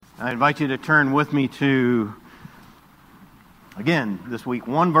I invite you to turn with me to, again, this week,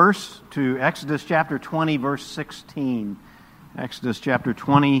 one verse, to Exodus chapter 20, verse 16. Exodus chapter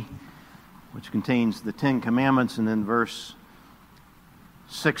 20, which contains the Ten Commandments, and then verse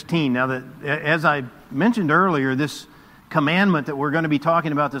 16. Now, as I mentioned earlier, this commandment that we're going to be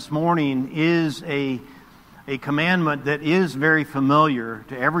talking about this morning is a commandment that is very familiar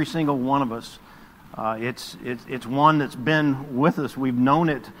to every single one of us. It's one that's been with us. We've known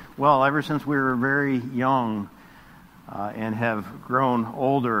it well ever since we were very young and have grown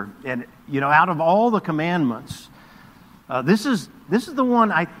older. And out of all the commandments, this is the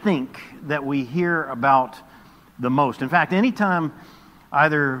one I think that we hear about the most. In fact, anytime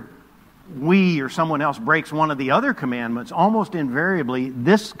either we or someone else breaks one of the other commandments, almost invariably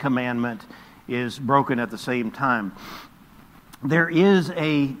this commandment is broken at the same time. There is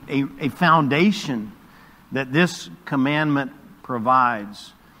a foundation that this commandment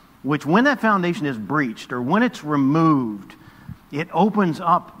provides, which when that foundation is breached or when it's removed, it opens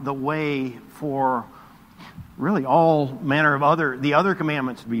up the way for really all manner of the other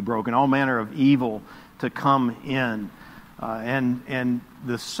commandments to be broken, all manner of evil to come in. And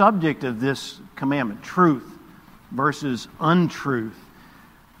the subject of this commandment, truth versus untruth,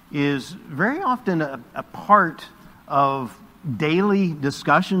 is very often a part of daily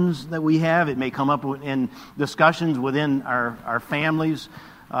discussions that we have. It may come up in discussions within our families,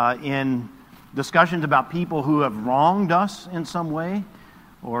 in discussions about people who have wronged us in some way,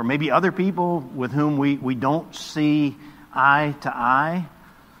 or maybe other people with whom we don't see eye to eye.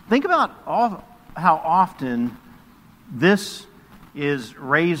 Think about how often this is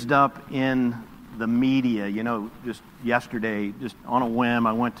raised up in the media. Just yesterday, just on a whim,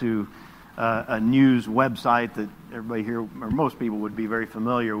 I went to a news website that everybody here, or most people, would be very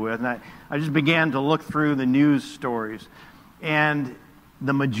familiar with. And I just began to look through the news stories. And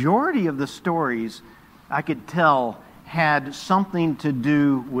the majority of the stories, I could tell, had something to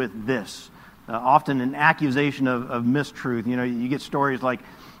do with this. Often an accusation of mistruth. You get stories like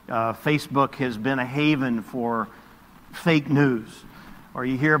Facebook has been a haven for fake news. Or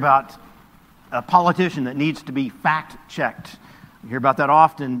you hear about a politician that needs to be fact-checked. You hear about that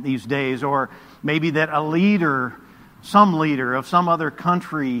often these days. Or maybe that some leader of some other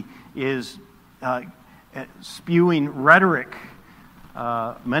country is spewing rhetoric,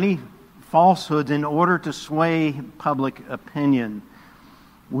 many falsehoods in order to sway public opinion.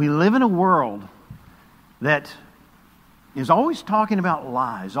 We live in a world that is always talking about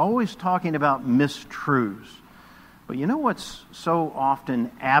lies, always talking about mistruths. But you know what's so often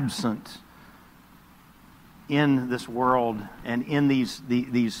absent in this world and in these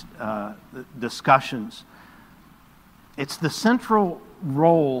discussions? It's the central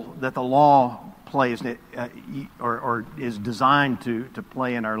role that the law plays, or is designed to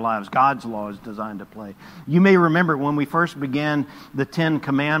play in our lives. God's law is designed to play. You may remember when we first began the Ten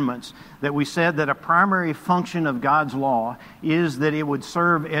Commandments that we said that a primary function of God's law is that it would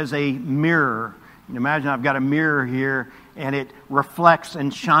serve as a mirror. Imagine I've got a mirror here, and it reflects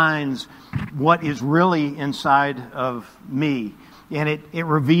and shines what is really inside of me. And it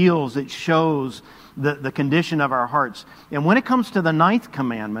reveals, it shows the condition of our hearts. And when it comes to the ninth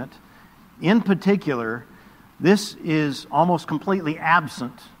commandment, in particular, this is almost completely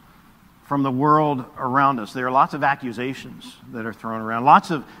absent from the world around us. There are lots of accusations that are thrown around,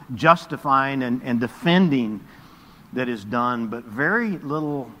 lots of justifying and defending that is done, but very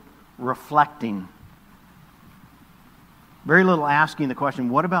little reflecting. Very little asking the question,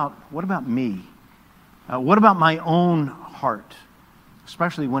 what about me? What about my own heart?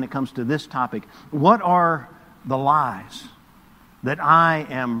 Especially when it comes to this topic. What are the lies that I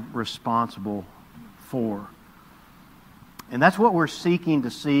am responsible for? And that's what we're seeking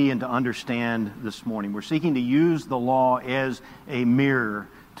to see and to understand this morning. We're seeking to use the law as a mirror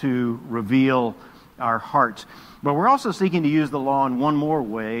to reveal our hearts. But we're also seeking to use the law in one more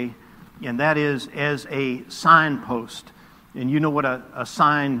way, and that is as a signpost. And you know what a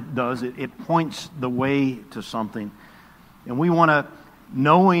sign does. It points the way to something. And we want to,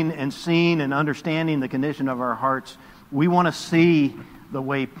 knowing and seeing and understanding the condition of our hearts, we want to see the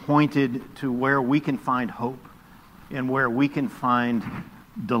way pointed to where we can find hope and where we can find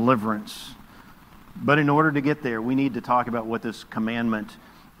deliverance. But in order to get there, we need to talk about what this commandment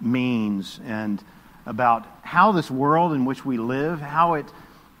means and about how this world in which we live, how it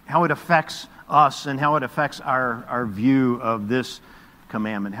affects us and how it affects our view of this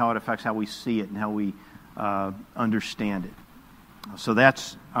commandment, how it affects how we see it and how we understand it. So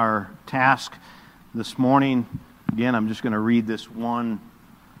that's our task this morning. Again, I'm just going to read this one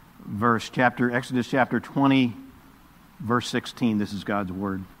verse, Exodus chapter 20, verse 16. This is God's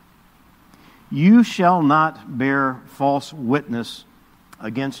word. You shall not bear false witness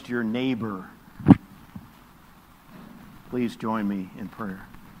against your neighbor. Please join me in prayer.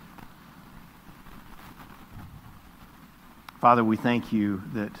 Father, we thank you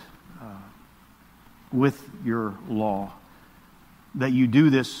that with your law, that you do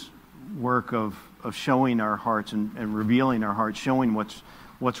this work of showing our hearts and revealing our hearts, showing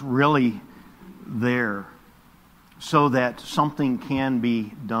what's really there, so that something can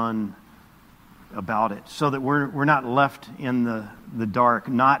be done about it, so that we're not left in the dark,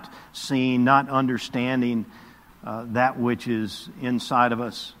 not seeing, not understanding that which is inside of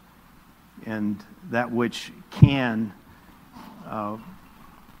us and that which can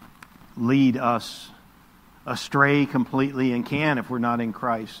lead us astray completely, and can, if we're not in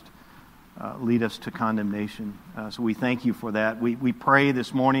Christ, lead us to condemnation. So we thank you for that. We pray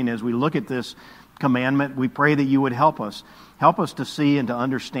this morning as we look at this commandment, we pray that you would help us to see and to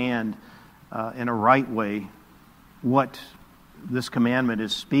understand in a right way what this commandment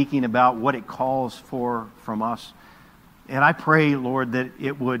is speaking about, what it calls for from us. And I pray, Lord, that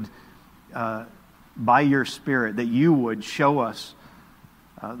it would, by your Spirit, that you would show us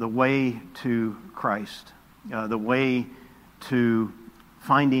the way to Christ, the way to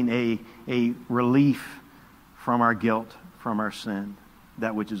finding a relief from our guilt, from our sin,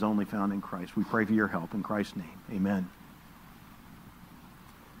 that which is only found in Christ. We pray for your help in Christ's name. Amen.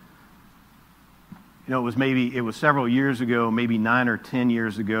 You know, it was several years ago, maybe 9 or 10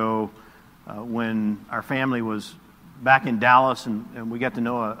 years ago, when our family was back in Dallas, and we got to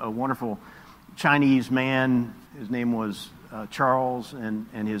know a wonderful Chinese man. His name was Charles,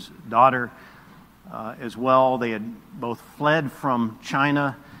 and his daughter as well. They had both fled from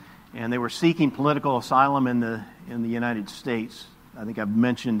China, and they were seeking political asylum in the United States. I think I've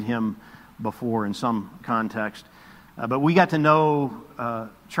mentioned him before in some context. But we got to know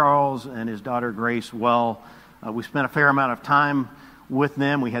Charles and his daughter Grace well. We spent a fair amount of time with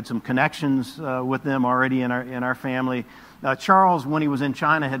them. We had some connections with them already in our family. Charles, when he was in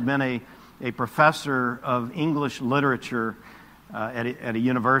China, had been a professor of English literature at a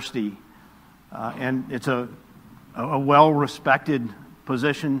university. And it's a well-respected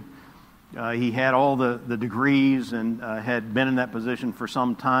position. He had all the degrees and had been in that position for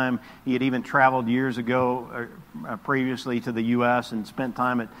some time. He had even traveled years ago, previously, to the U.S. and spent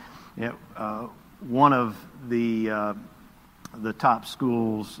time at one of the top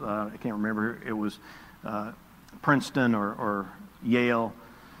schools. I can't remember. It was Princeton or Yale.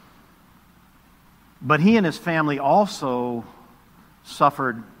 But he and his family also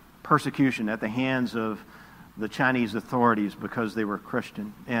suffered persecution at the hands of the Chinese authorities because they were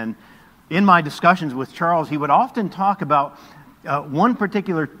Christian. And in my discussions with Charles, he would often talk about one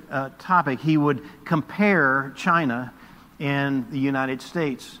particular topic. He would compare China and the United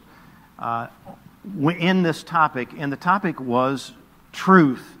States in this topic, and the topic was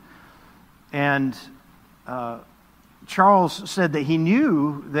truth. And Charles said that he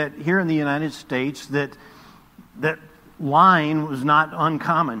knew that here in the United States that lying was not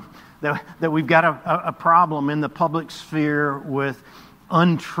uncommon, that we've got a problem in the public sphere with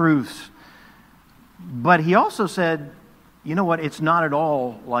untruths. But he also said, you know what, it's not at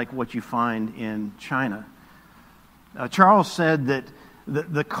all like what you find in China. Charles said that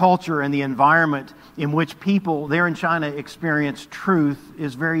the culture and the environment in which people there in China experience truth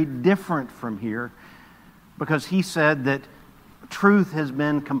is very different from here, because he said that truth has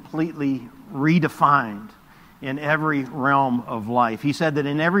been completely redefined in every realm of life. He said that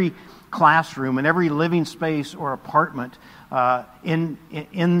in every classroom, in every living space or apartment, in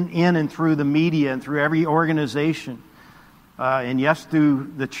and through the media and through every organization, and yes,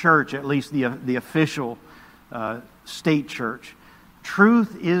 through the church, at least the official state church,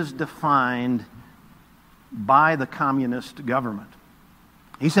 truth is defined by the communist government.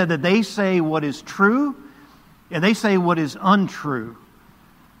 He said that they say what is true and they say what is untrue.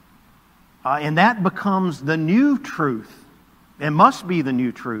 And that becomes the new truth. It must be the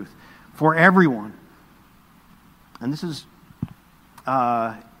new truth for everyone. And this is,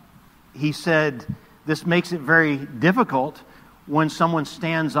 he said, this makes it very difficult when someone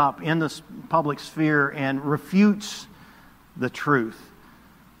stands up in the public sphere and refutes the truth,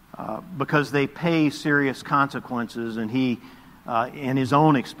 because they pay serious consequences. And he, in his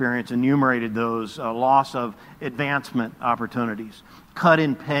own experience, enumerated those: loss of advancement opportunities, cut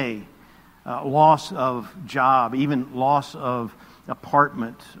in pay, loss of job, even loss of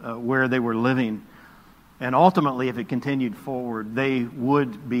apartment where they were living. And ultimately, if it continued forward, they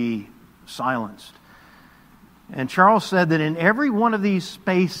would be silenced. And Charles said that in every one of these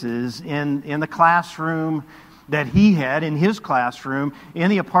spaces, in the classroom, that he had in his classroom, in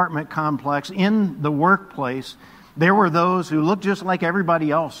the apartment complex, in the workplace. There were those who looked just like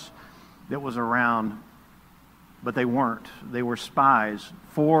everybody else that was around, but they weren't. They were spies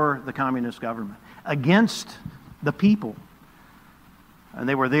for the communist government, against the people. And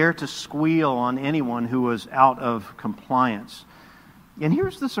they were there to squeal on anyone who was out of compliance. And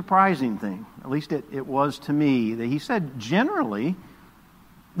here's the surprising thing, at least it was to me, that he said generally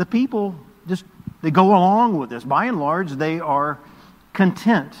the people they go along with this. By and large, they are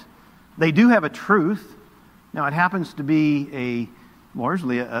content. They do have a truth. Now, it happens to be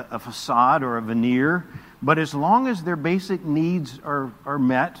largely a facade or a veneer, but as long as their basic needs are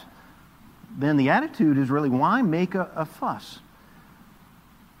met, then the attitude is really, why make a fuss?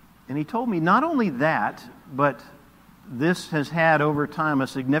 And he told me not only that, but this has had over time a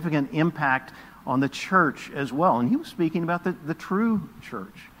significant impact on the church as well. And he was speaking about the true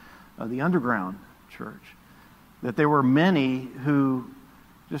church, the underground church. That there were many who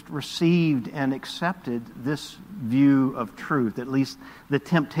just received and accepted this view of truth. At least the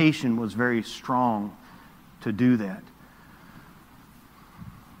temptation was very strong to do that.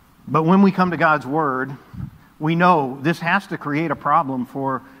 But when we come to God's Word, we know this has to create a problem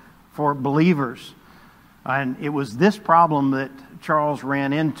for believers. And it was this problem that Charles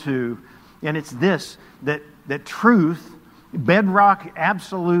ran into. And it's this, that truth, bedrock,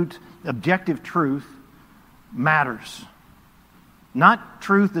 absolute, objective truth, matters. Not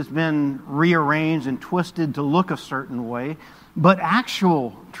truth that's been rearranged and twisted to look a certain way, but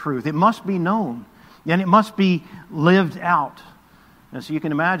actual truth. It must be known, and it must be lived out. And so you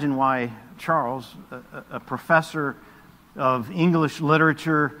can imagine why Charles, a professor of English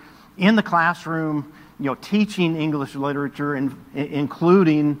literature in the classroom, teaching English literature,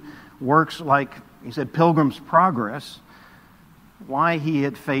 including works like, he said, Pilgrim's Progress, why he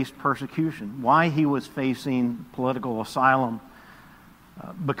had faced persecution, why he was facing political asylum.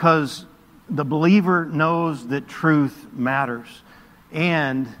 Because the believer knows that truth matters.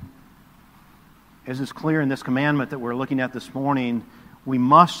 And, as is clear in this commandment that we're looking at this morning, we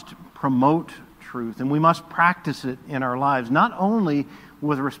must promote truth, and we must practice it in our lives, not only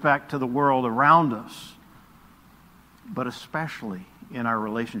with respect to the world around us, but especially in our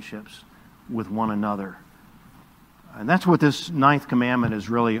relationships with one another. And that's what this ninth commandment is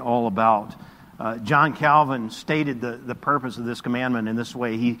really all about. John Calvin stated the purpose of this commandment in this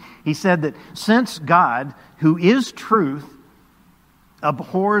way. He said that since God, who is truth,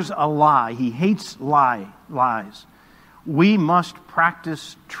 abhors a lie, he hates lies, we must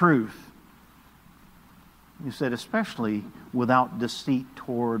practice truth. He said, especially without deceit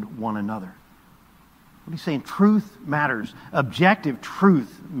toward one another. What he's saying, truth matters. Objective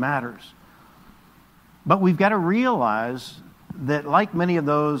truth matters. But we've got to realize that, like many of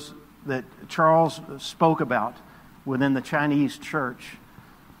those that Charles spoke about within the Chinese church,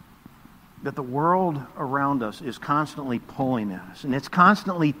 that the world around us is constantly pulling at us, and it's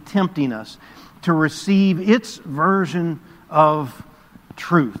constantly tempting us to receive its version of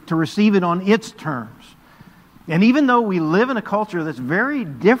truth, to receive it on its terms. And even though we live in a culture that's very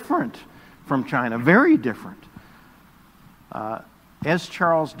different from China, very different, as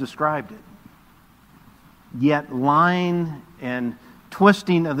Charles described it, yet lying and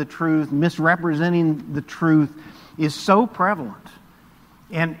twisting of the truth, misrepresenting the truth is so prevalent.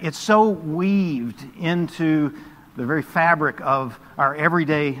 And it's so weaved into the very fabric of our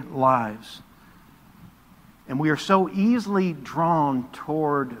everyday lives. And we are so easily drawn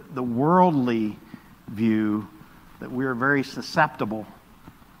toward the worldly view that we are very susceptible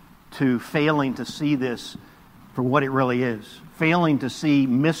to failing to see this for what it really is. Failing to see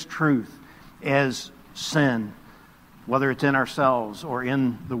mistruth as sin, whether it's in ourselves or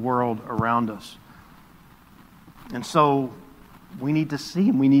in the world around us. And so we need to see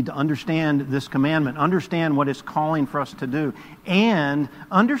and we need to understand this commandment, understand what it's calling for us to do, and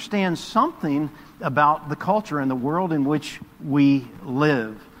understand something about the culture and the world in which we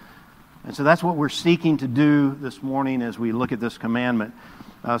live. And so that's what we're seeking to do this morning as we look at this commandment.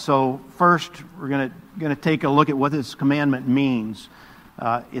 So first, we're going to take a look at what this commandment means,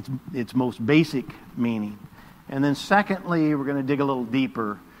 its most basic meaning. And then secondly, we're going to dig a little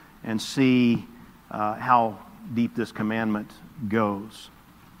deeper and see how deep this commandment goes.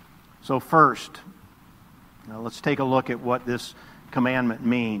 So first, let's take a look at what this commandment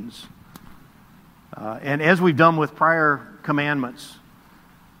means. And as we've done with prior commandments,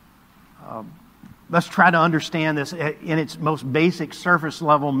 let's try to understand this in its most basic surface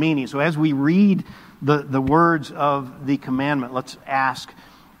level meaning. So as we read the words of the commandment, let's ask,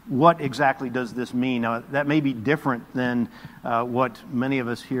 what exactly does this mean? Now, that may be different than what many of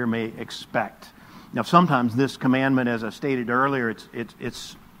us here may expect. Now, sometimes this commandment, as I stated earlier,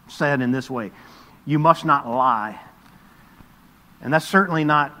 it's said in this way: you must not lie. And that's certainly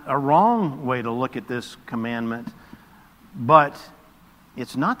not a wrong way to look at this commandment, but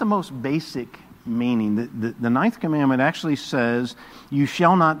it's not the most basic meaning. The ninth commandment actually says, you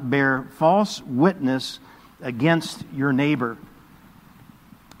shall not bear false witness against your neighbor.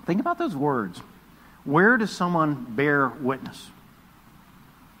 Think about those words. Where does someone bear witness?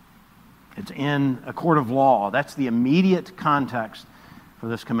 It's in a court of law. That's the immediate context for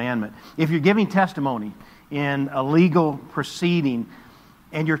this commandment. If you're giving testimony in a legal proceeding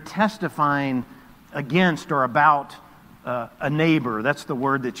and you're testifying against or about a neighbor, that's the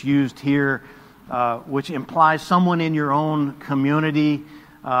word that's used here, which implies someone in your own community.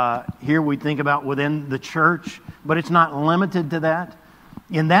 Here we think about within the church, but it's not limited to that.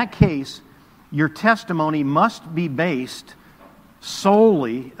 In that case, your testimony must be based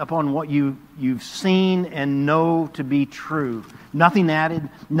solely upon what you've seen and know to be true. Nothing added,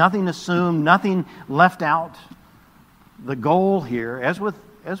 nothing assumed, nothing left out. The goal here, as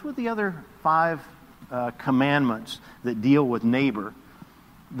with the other 5 commandments that deal with neighbor,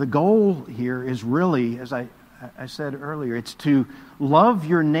 the goal here is really, as I said earlier, it's to love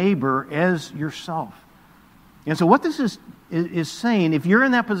your neighbor as yourself. And so what this is saying, if you're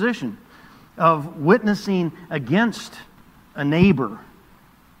in that position of witnessing against a neighbor,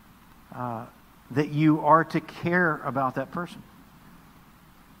 that you are to care about that person.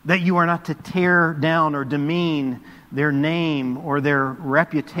 That you are not to tear down or demean their name or their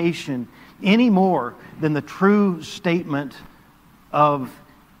reputation any more than the true statement of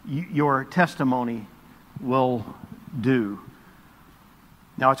your testimony will do.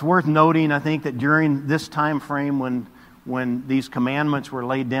 Now, it's worth noting, I think, that during this time frame when these commandments were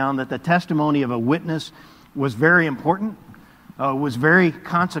laid down, that the testimony of a witness was very important, was very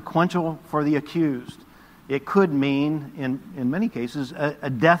consequential for the accused. It could mean, in many cases, a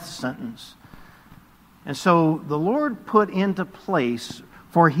death sentence. And so the Lord put into place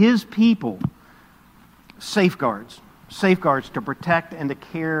for His people safeguards to protect and to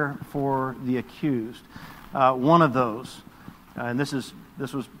care for the accused. One of those, and this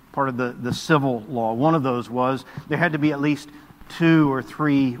was part of the civil law, one of those was there had to be at least 2 or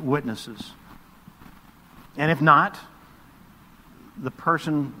 3 witnesses. And if not, the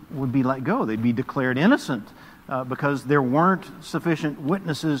person would be let go. They'd be declared innocent because there weren't sufficient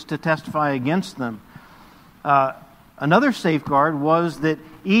witnesses to testify against them. Another safeguard was that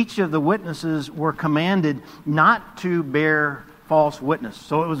each of the witnesses were commanded not to bear false witness.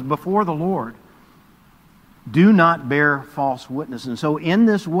 So it was before the Lord. Do not bear false witness. And so in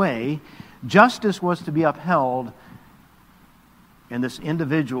this way, justice was to be upheld and this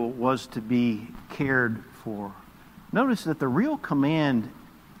individual was to be cared for. Notice that the real command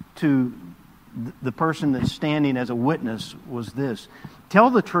to the person that's standing as a witness was this: tell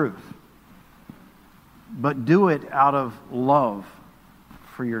the truth, but do it out of love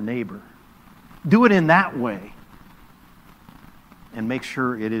for your neighbor. Do it in that way, and make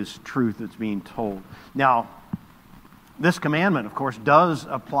sure it is truth that's being told. Now, this commandment, of course, does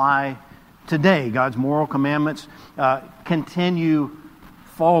apply today. God's moral commandments continue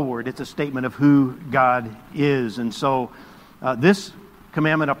forward. It's a statement of who God is. And so this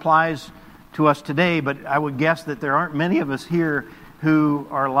commandment applies to us today, but I would guess that there aren't many of us here who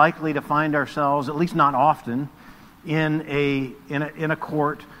are likely to find ourselves, at least not often, in a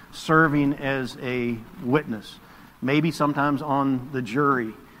court serving as a witness. Maybe sometimes on the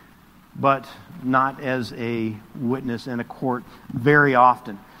jury, but not as a witness in a court very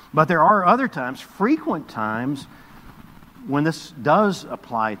often. But there are other times, frequent times, when this does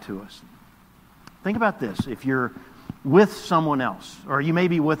apply to us. Think about this. If you're with someone else, or you may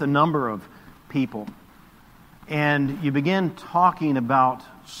be with a number of people, and you begin talking about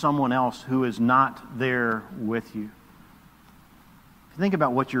someone else who is not there with you. Think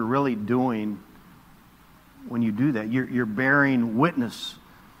about what you're really doing when you do that. You're bearing witness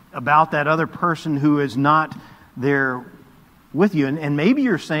about that other person who is not there with you. And maybe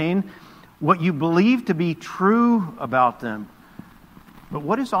you're saying what you believe to be true about them. But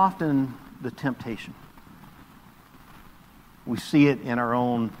what is often the temptation? We see it in our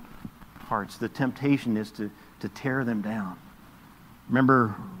own hearts. The temptation is to tear them down. Remember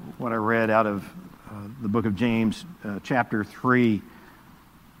what I read out of the book of James, chapter 3.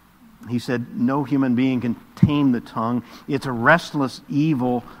 He said, no human being can tame the tongue. It's a restless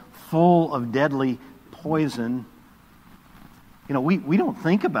evil full of deadly poison. You know, we don't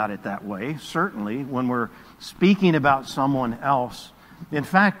think about it that way, certainly, when we're speaking about someone else. In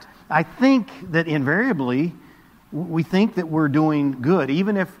fact, I think that invariably we think that we're doing good,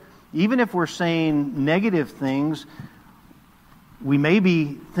 even if Even if we're saying negative things, we may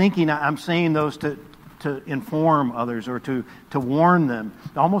be thinking I'm saying those to inform others or to warn them,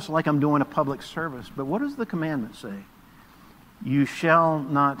 almost like I'm doing a public service. But what does the commandment say? You shall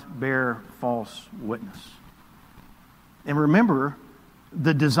not bear false witness. And remember,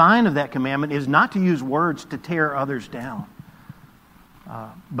 the design of that commandment is not to use words to tear others down,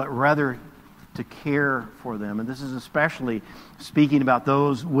 but rather to care for them. And this is especially speaking about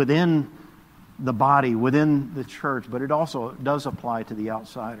those within the body, within the church, but it also does apply to the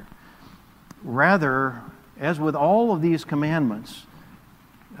outsider. Rather, as with all of these commandments,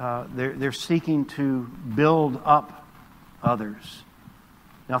 they're seeking to build up others.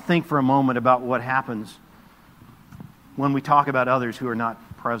 Now think for a moment about what happens when we talk about others who are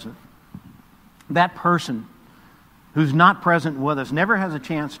not present. That person who's not present with us never has a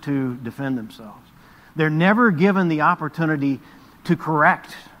chance to defend themselves. They're never given the opportunity to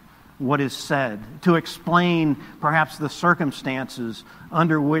correct what is said, to explain perhaps the circumstances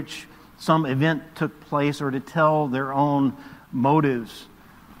under which some event took place, or to tell their own motives.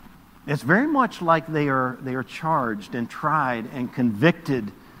 It's very much like they are charged and tried and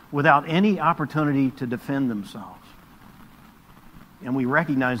convicted without any opportunity to defend themselves. And we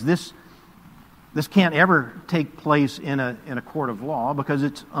recognize this can't ever take place in a court of law because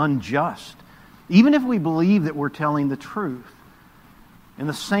it's unjust, even if we believe that we're telling the truth. In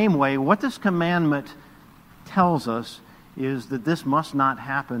the same way, what this commandment tells us is that this must not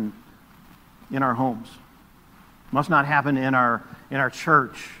happen in our homes, must not happen in our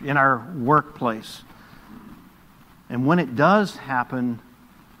church, in our workplace. And when it does happen,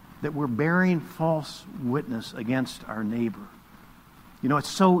 that we're bearing false witness against our neighbor. You know, it's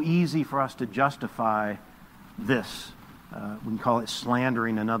so easy for us to justify this. We can call it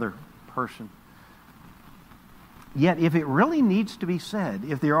slandering another person. Yet, if it really needs to be said,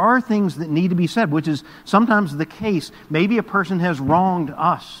 if there are things that need to be said, which is sometimes the case, maybe a person has wronged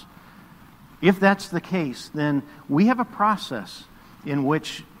us. If that's the case, then we have a process in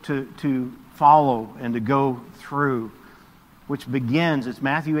which to follow and to go through, which begins, it's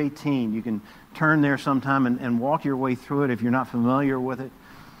Matthew 18. You can turn there sometime and walk your way through it if you're not familiar with it.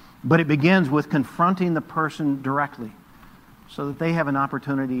 But it begins with confronting the person directly so that they have an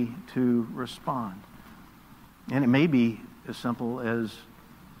opportunity to respond. And it may be as simple as,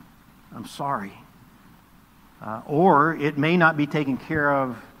 I'm sorry. Or it may not be taken care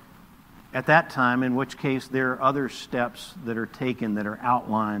of at that time, in which case there are other steps that are taken that are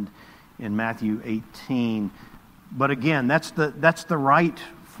outlined in Matthew 18. But again, that's the right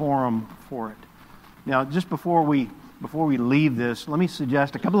forum for it. Now, just before we leave this, let me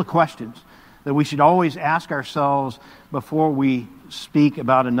suggest a couple of questions that we should always ask ourselves before we speak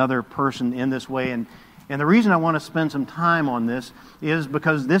about another person in this way. And the reason I want to spend some time on this is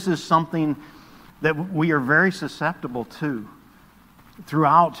because this is something that we are very susceptible to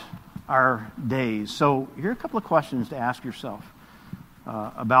throughout our days. So here are a couple of questions to ask yourself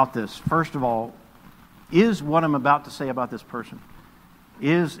about this. First of all, is what I'm about to say about this person,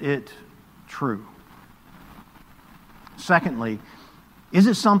 is it true? Secondly, is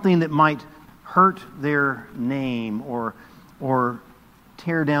it something that might hurt their name or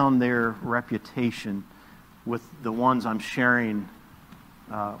tear down their reputation with the ones I'm sharing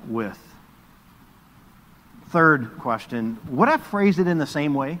with? Third question, would I phrase it in the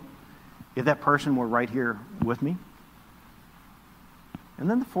same way if that person were right here with me? And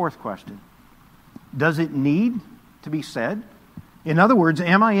then the fourth question, does it need to be said? In other words,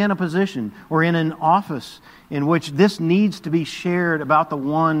 am I in a position or in an office in which this needs to be shared about the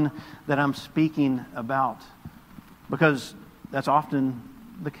one that I'm speaking about? Because that's often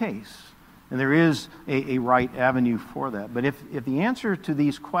the case. And there is a right avenue for that. But if the answer to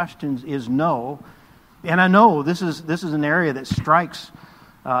these questions is no, and I know this is an area that strikes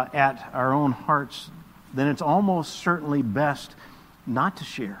at our own hearts, then it's almost certainly best not to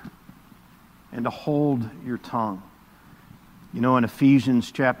share and to hold your tongue. You know, in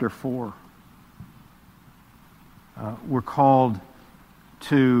Ephesians chapter 4, we're called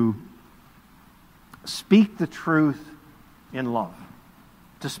to speak the truth in love.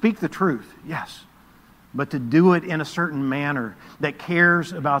 To speak the truth, yes, but to do it in a certain manner that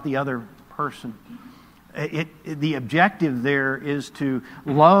cares about the other person. The objective there is to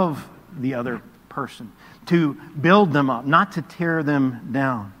love the other person, to build them up, not to tear them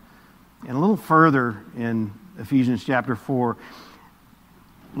down. And a little further in Ephesians chapter 4,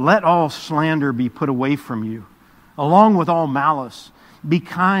 let all slander be put away from you, along with all malice. Be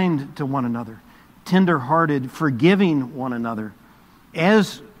kind to one another, tender-hearted, forgiving one another,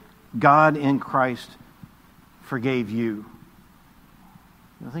 as God in Christ forgave you.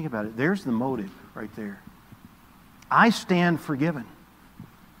 Now think about it. There's the motive right there. I stand forgiven.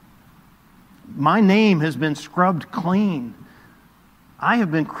 My name has been scrubbed clean. I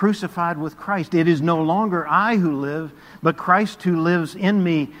have been crucified with Christ. It is no longer I who live, but Christ who lives in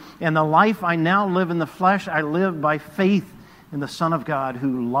me. And the life I now live in the flesh, I live by faith in the Son of God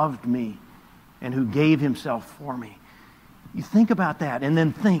who loved me and who gave himself for me. You think about that and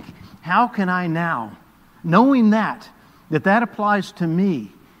then think, how can I now, knowing that applies to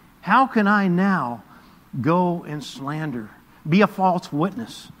me, how can I now go and slander, be a false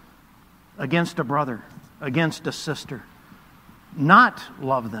witness against a brother, against a sister, not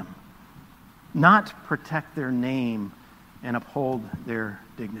love them, not protect their name and uphold their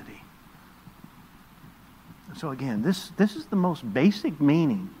dignity? So again, this is the most basic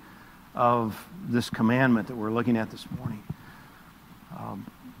meaning of this commandment that we're looking at this morning.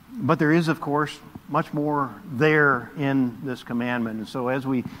 But there is, of course, much more there in this commandment. And so as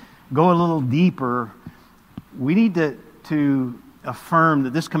we go a little deeper, we need to affirm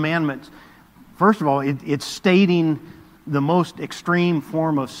that this commandment, first of all, it's stating the most extreme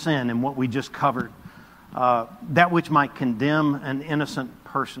form of sin in what we just covered, that which might condemn an innocent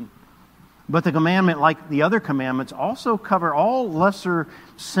person. But the commandment, like the other commandments, also cover all lesser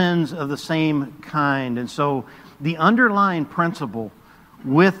sins of the same kind. And so the underlying principle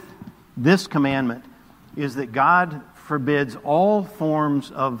with this commandment is that God forbids all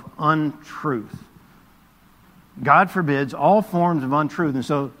forms of untruth. God forbids all forms of untruth. And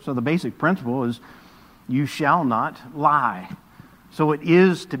so the basic principle is you shall not lie. So it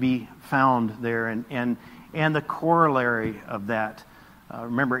is to be found there. And the corollary of that,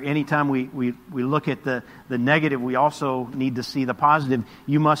 remember, anytime we look at the negative, we also need to see the positive.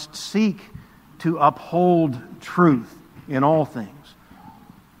 You must seek to uphold truth in all things.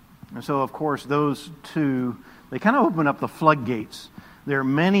 And so, of course, those two, they kind of open up the floodgates. There are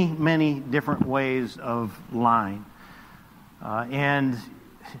many, many different ways of lying. And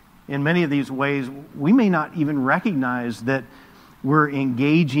in many of these ways, we may not even recognize that we're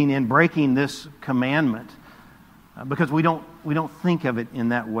engaging in breaking this commandment because we don't think of it in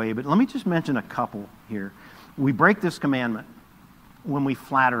that way. But let me just mention a couple here. We break this commandment when we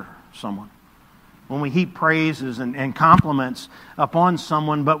flatter someone, when we heap praises and compliments upon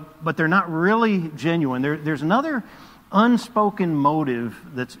someone, but they're not really genuine. There's another unspoken motive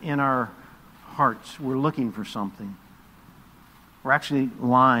that's in our hearts. We're looking for something. We're actually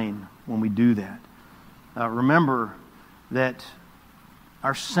lying when we do that. Remember that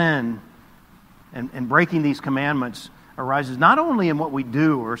our sin and breaking these commandments arises not only in what we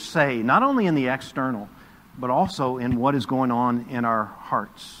do or say, not only in the external, but also in what is going on in our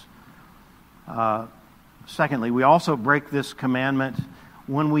hearts. Secondly, we also break this commandment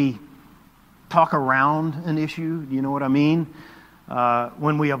when we talk around an issue. Do you know what I mean?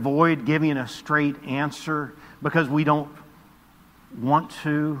 When we avoid giving a straight answer because we don't want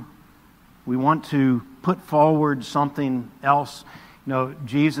to. We want to put forward something else. You know,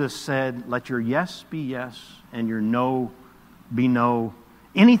 Jesus said, let your yes be yes and your no be no.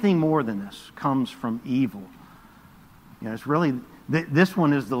 Anything more than this comes from evil. You know, it's really, this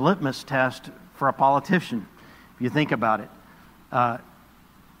one is the litmus test for a politician, if you think about it.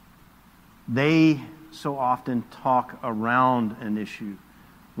 They so often talk around an issue.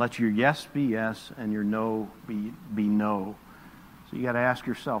 Let your yes be yes and your no be no. So you got to ask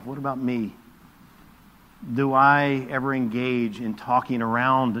yourself, what about me? Do I ever engage in talking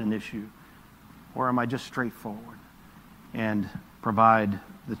around an issue? Or am I just straightforward and provide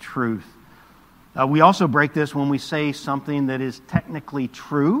the truth? We also break this when we say something that is technically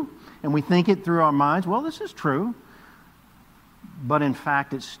true and we think it through our minds. Well, this is true. But in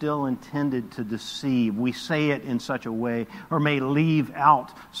fact, it's still intended to deceive. We say it in such a way or may leave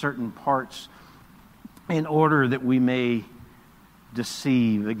out certain parts in order that we may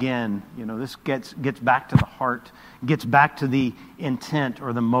deceive. Again, you know, this gets back to the heart, gets back to the intent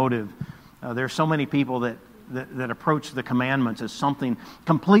or the motive. There are so many people that approach the commandments as something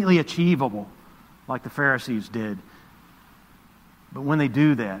completely achievable, like the Pharisees did. But when they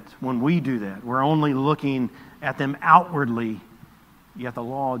do that, when we do that, we're only looking at them outwardly, yet the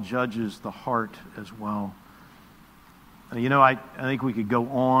law judges the heart as well. You know, I think we could go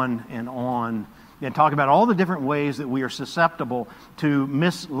on and talk about all the different ways that we are susceptible to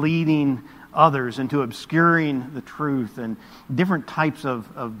misleading others and to obscuring the truth and different types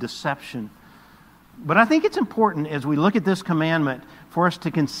of deception. But I think it's important as we look at this commandment for us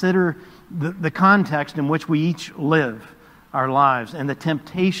to consider the context in which we each live our lives and the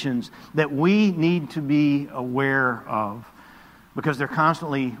temptations that we need to be aware of because they're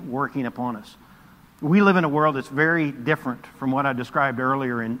constantly working upon us. We live in a world that's very different from what I described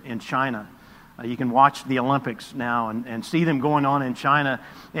earlier in China. You can watch the Olympics now and see them going on in China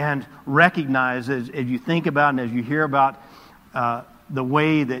and recognize as you think about and as you hear about the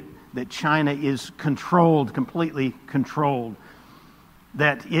way that China is controlled, completely controlled,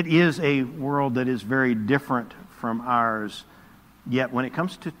 that it is a world that is very different from ours. Yet when it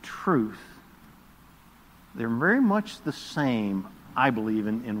comes to truth, they're very much the same, I believe,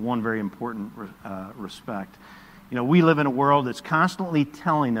 in one very important respect. You know, we live in a world that's constantly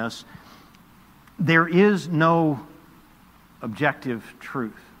telling us there is no objective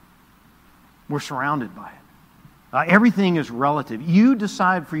truth. We're surrounded by it. Everything is relative. You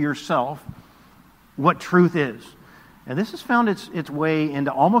decide for yourself what truth is. And this has found its way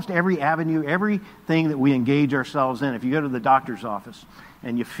into almost every avenue, everything that we engage ourselves in. If you go to the doctor's office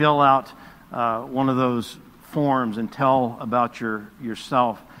and you fill out one of those forms and tell about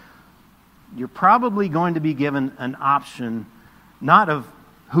yourself, you're probably going to be given an option not of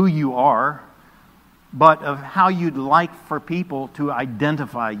who you are, but of how you'd like for people to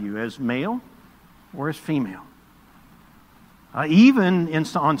identify you, as male or as female. Even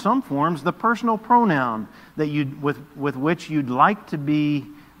on some forms, the personal pronoun that with which you'd like to be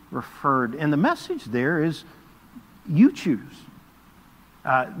referred. And the message there is, you choose.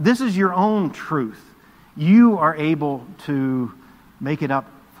 This is your own truth. You are able to make it up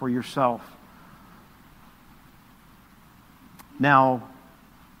for yourself. Now,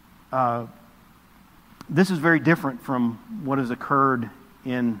 this is very different from what has occurred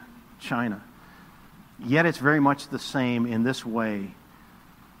in China. Yet it's very much the same in this way,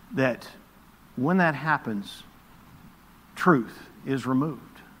 that when that happens, truth is removed.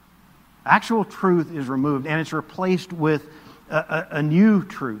 Actual truth is removed, and it's replaced with a new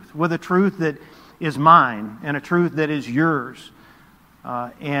truth, with a truth that is mine and a truth that is yours.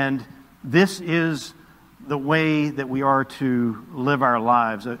 And this is the way that we are to live our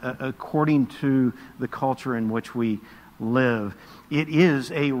lives according to the culture in which we live. It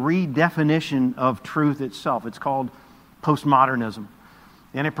is a redefinition of truth itself. It's called postmodernism.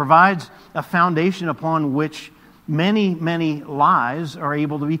 And it provides a foundation upon which many, many lies are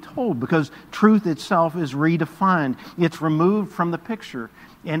able to be told, because truth itself is redefined. It's removed from the picture,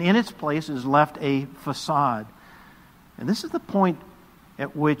 and in its place is left a facade. And this is the point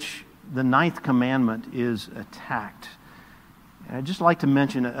at which the ninth commandment is attacked. And I'd just like to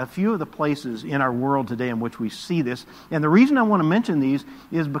mention a few of the places in our world today in which we see this. And the reason I want to mention these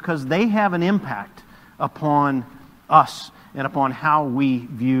is because they have an impact upon us and upon how we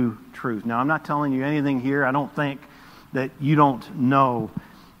view truth. Now, I'm not telling you anything here I don't think that you don't know.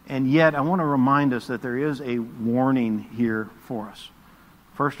 And yet, I want to remind us that there is a warning here for us.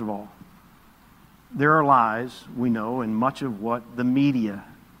 First of all, there are lies, we know, in much of what the media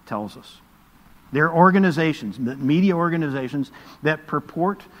tells us. There are organizations, media organizations, that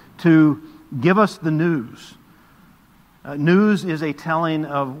purport to give us the news. News is a telling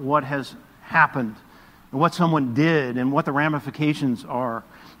of what has happened, and what someone did, and what the ramifications are.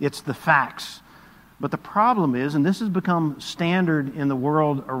 It's the facts. But the problem is, and this has become standard in the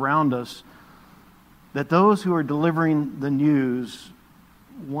world around us, that those who are delivering the news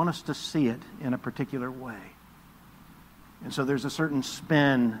want us to see it in a particular way. And so there's a certain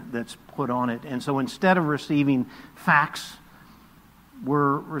spin that's put on it. And so instead of receiving facts,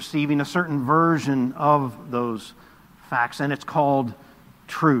 we're receiving a certain version of those facts, and it's called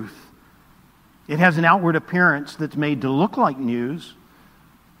truth. It has an outward appearance that's made to look like news,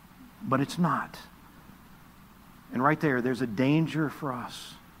 but it's not. And right there's a danger for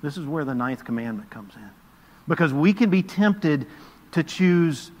us. This is where the ninth commandment comes in. Because we can be tempted to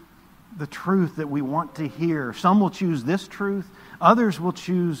choose the truth that we want to hear. Some will choose this truth. Others will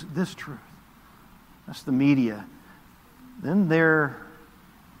choose this truth. That's the media. Then there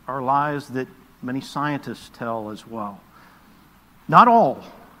are lies that many scientists tell as well. Not all,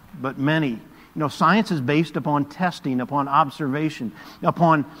 but many. You know, science is based upon testing, upon observation,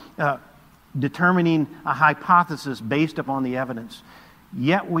 upon determining a hypothesis based upon the evidence.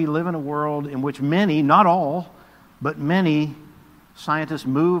 Yet we live in a world in which many, not all, but many scientists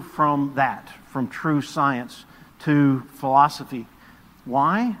move from true science, to philosophy.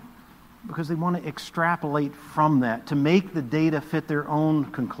 Why? Because they want to extrapolate from that, to make the data fit their own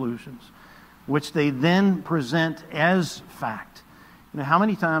conclusions, which they then present as fact. You know, how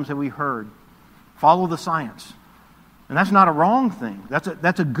many times have we heard, follow the science? And that's not a wrong thing.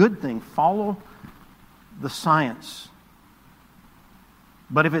 That's a good thing. Follow the science.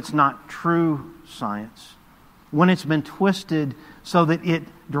 But if it's not true science, when it's been twisted so that it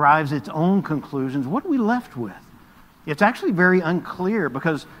derives its own conclusions, what are we left with? It's actually very unclear,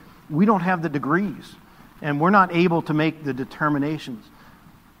 because we don't have the degrees, and we're not able to make the determinations.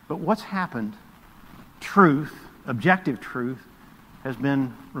 But what's happened? Truth, objective truth, has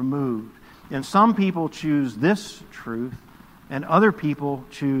been removed. And some people choose this truth, and other people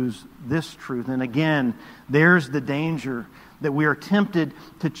choose this truth. And again, there's the danger that we are tempted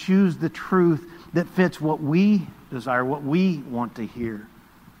to choose the truth that fits what we desire, what we want to hear.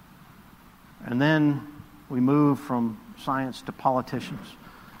 And then we move from science to politicians.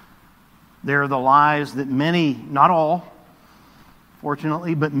 There are the lies that many, not all,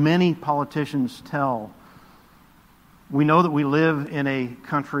 fortunately, but many politicians tell. We know that we live in a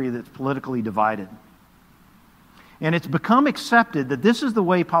country that's politically divided. And it's become accepted that this is the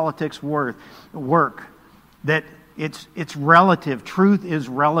way politics work, that it's relative. Truth is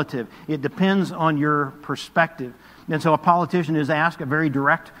relative. It depends on your perspective. And so a politician is asked a very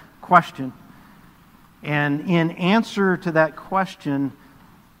direct question. And in answer to that question,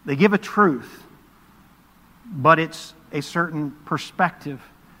 they give a truth, but it's a certain perspective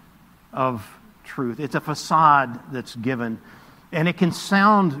of truth. It's a facade that's given. And it can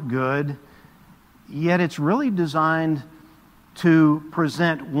sound good, yet it's really designed to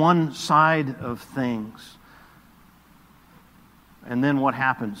present one side of things. And then what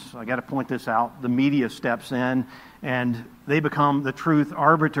happens? I got to point this out. The media steps in and they become the truth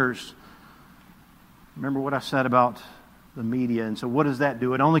arbiters. Remember what I said about the media. And so what does that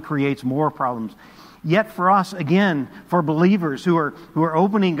do? It only creates more problems. Yet for us, again, for believers who are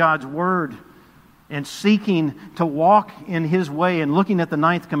opening God's Word and seeking to walk in His way and looking at the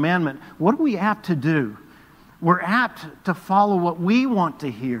ninth commandment, what are we apt to do? We're apt to follow what we want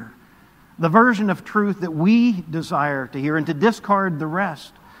to hear, the version of truth that we desire to hear, and to discard the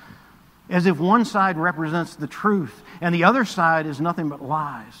rest, as if one side represents the truth and the other side is nothing but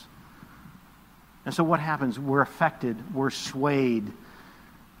lies. And so what happens? We're affected, we're swayed.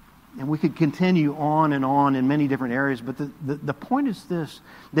 And we could continue on in many different areas, but the point is this,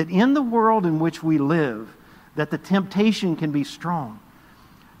 that in the world in which we live, that the temptation can be strong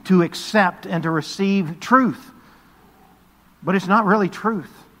to accept and to receive truth. But it's not really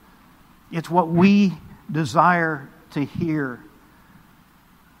truth. It's what we desire to hear.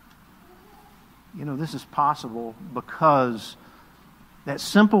 You know, this is possible because that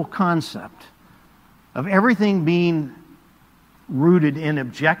simple concept of everything being rooted in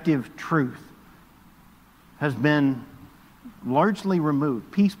objective truth has been largely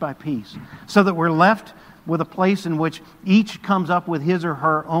removed, piece by piece, so that we're left with a place in which each comes up with his or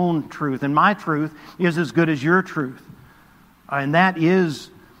her own truth. And my truth is as good as your truth. And that is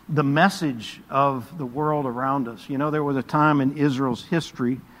the message of the world around us. You know, there was a time in Israel's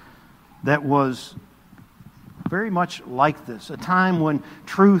history that was very much like this, a time when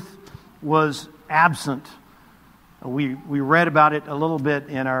truth was absent. We read about it a little bit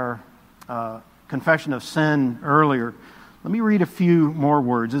in our confession of sin earlier. Let me read a few more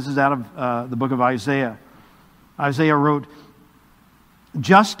words. This is out of the book of Isaiah. Isaiah wrote,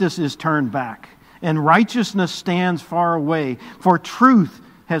 "Justice is turned back, and righteousness stands far away, for truth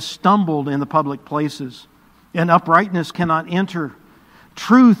has stumbled in the public places, and uprightness cannot enter.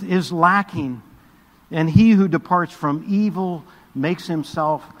 Truth is lacking, and he who departs from evil makes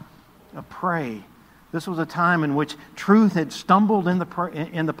himself a prey." This was a time in which truth had stumbled in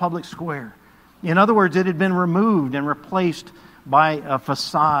the public square. In other words, it had been removed and replaced by a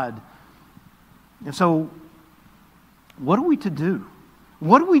facade. And so, what are we to do?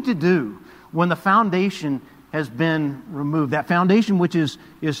 What are we to do when the foundation has been removed? That foundation which is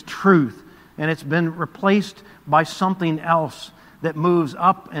truth, and it's been replaced by something else that moves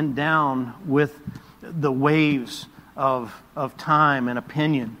up and down with the waves of time and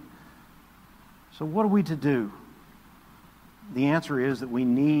opinion. So what are we to do? The answer is that we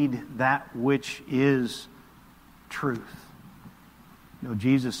need that which is truth. You know,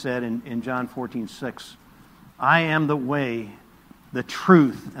 Jesus said in John 14:6, "I am the way, the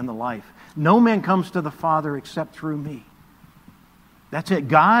truth, and the life. No man comes to the Father except through me." That's it.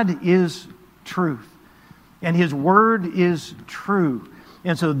 God is truth, and His Word is true.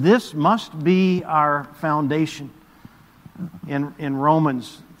 And so this must be our foundation. In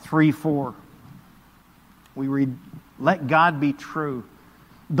Romans 3:4, we read, "Let God be true,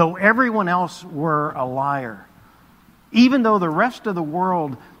 though everyone else were a liar." Even though the rest of the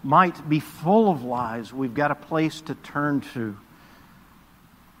world might be full of lies, we've got a place to turn to.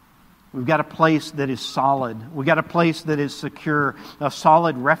 We've got a place that is solid. We've got a place that is secure, a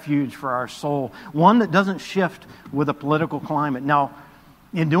solid refuge for our soul, one that doesn't shift with a political climate. Now,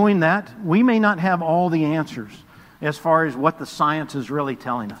 in doing that, we may not have all the answers as far as what the science is really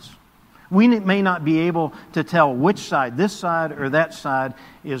telling us. We may not be able to tell which side, this side or that side,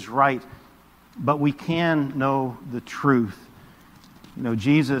 is right, but we can know the truth. You know,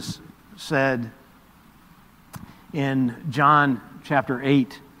 Jesus said in John chapter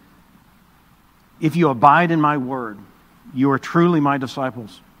 8, "If you abide in my word, you are truly my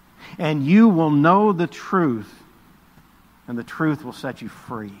disciples, and you will know the truth, and the truth will set you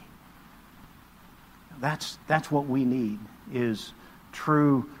free." That's what we need, is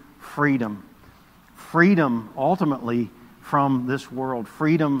true freedom. Freedom, ultimately, from this world.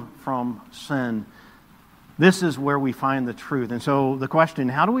 Freedom from sin. This is where we find the truth. And so the question,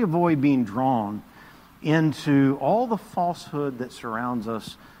 how do we avoid being drawn into all the falsehood that surrounds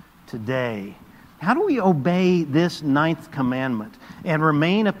us today? How do we obey this 9th commandment and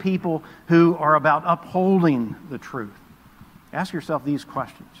remain a people who are about upholding the truth? Ask yourself these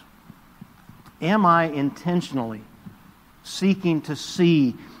questions. Am I intentionally seeking to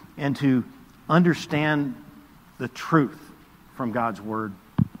see and to understand the truth from God's Word?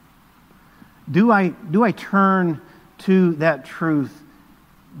 Do I turn to that truth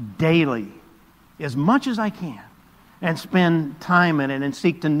daily, as much as I can, and spend time in it and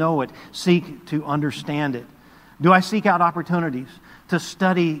seek to know it, seek to understand it? Do I seek out opportunities to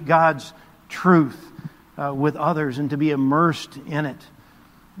study God's truth with others and to be immersed in it?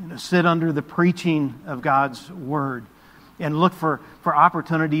 You know, sit under the preaching of God's Word and look for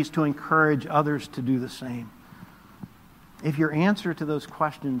opportunities to encourage others to do the same. If your answer to those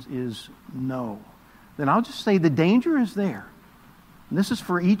questions is no, then I'll just say the danger is there. And this is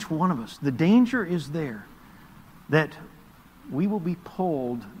for each one of us. The danger is there that we will be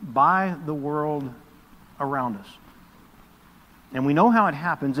pulled by the world around us. And we know how it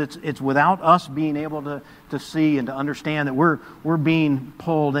happens. It's without us being able to see and to understand that we're being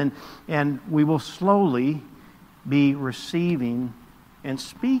pulled. And we will slowly be receiving and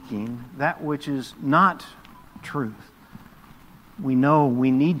speaking that which is not truth. We know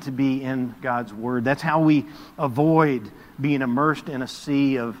we need to be in God's Word. That's how we avoid being immersed in a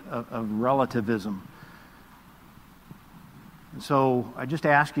sea of relativism. And so I just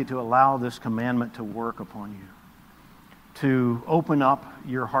ask you to allow this commandment to work upon you, to open up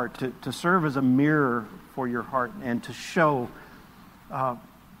your heart, to serve as a mirror for your heart, and to show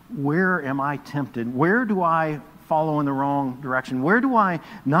where am I tempted? Where do I follow in the wrong direction? Where do I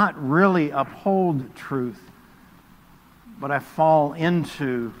not really uphold truth, but I fall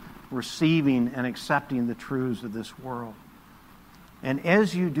into receiving and accepting the truths of this world? And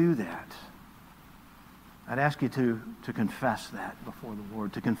as you do that, I'd ask you to confess that before the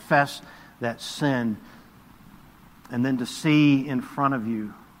Lord, to confess that sin, and then to see in front of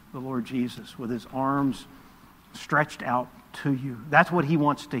you the Lord Jesus with His arms stretched out to you. That's what He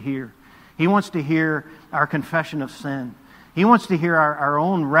wants to hear. He wants to hear our confession of sin. He wants to hear our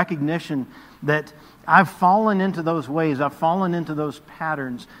own recognition that I've fallen into those ways, I've fallen into those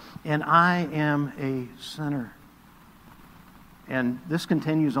patterns, and I am a sinner. And this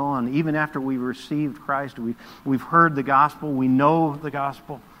continues on. Even after we received Christ, we've heard the gospel, we know the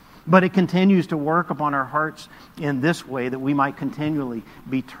gospel, but it continues to work upon our hearts in this way that we might continually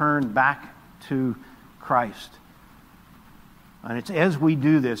be turned back to Christ. And it's as we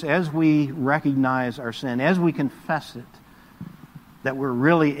do this, as we recognize our sin, as we confess it, that we're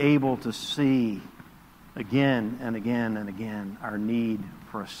really able to see again and again and again our need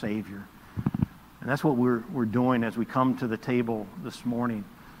for a Savior. And that's what we're doing as we come to the table this morning.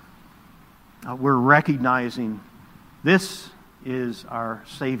 We're recognizing this is our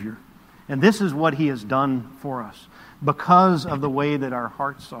Savior. And this is what He has done for us. Because of the way that our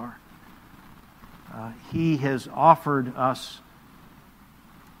hearts are, He has offered us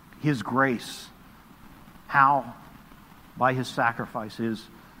His grace. How? By His sacrifice, His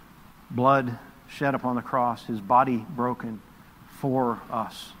blood shed upon the cross, His body broken for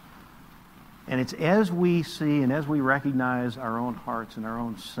us. And it's as we see and as we recognize our own hearts and our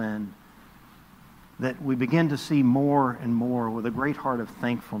own sin that we begin to see more and more with a great heart of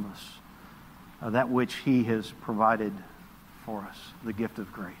thankfulness that which He has provided for us, the gift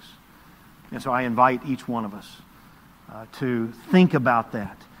of grace. And so I invite each one of us to think about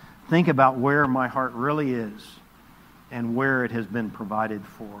that. Think about where my heart really is and where it has been provided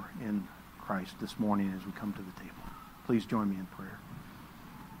for in Christ this morning as we come to the table. Please join me in prayer.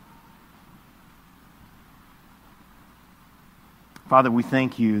 Father, we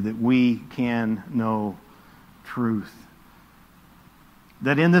thank You that we can know truth.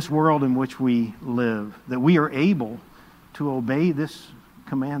 That in this world in which we live, that we are able to obey this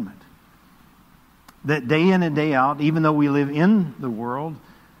commandment. That day in and day out, even though we live in the world,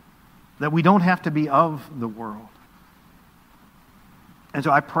 that we don't have to be of the world. And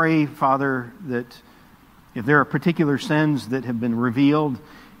so I pray, Father, that if there are particular sins that have been revealed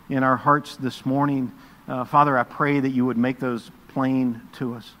in our hearts this morning, Father, I pray that you would make those plain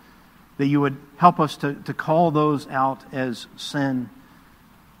to us, that you would help us to call those out as sin,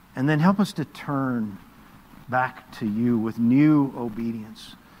 and then help us to turn back to you with new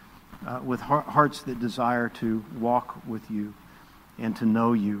obedience, with hearts that desire to walk with you and to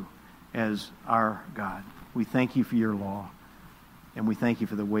know you as our God. We thank you for your law, and we thank you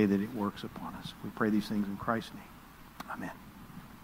for the way that it works upon us. We pray these things in Christ's name. Amen.